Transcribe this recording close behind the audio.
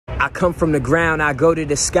I come from the ground, I go to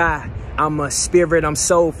the sky. I'm a spirit, I'm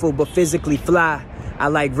soulful, but physically fly. I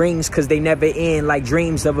like rings cause they never end, like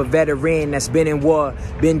dreams of a veteran that's been in war,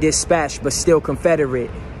 been dispatched, but still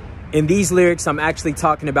Confederate. In these lyrics, I'm actually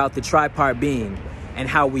talking about the tripart being and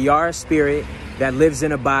how we are a spirit that lives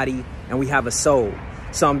in a body and we have a soul.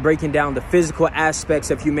 So I'm breaking down the physical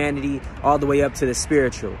aspects of humanity all the way up to the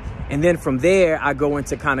spiritual. And then from there, I go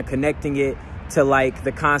into kind of connecting it to like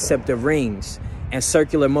the concept of rings and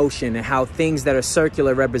circular motion and how things that are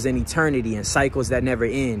circular represent eternity and cycles that never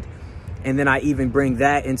end. And then I even bring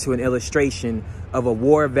that into an illustration of a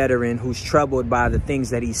war veteran who's troubled by the things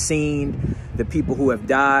that he's seen, the people who have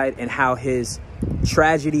died, and how his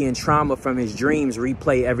tragedy and trauma from his dreams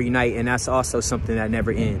replay every night. And that's also something that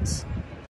never ends.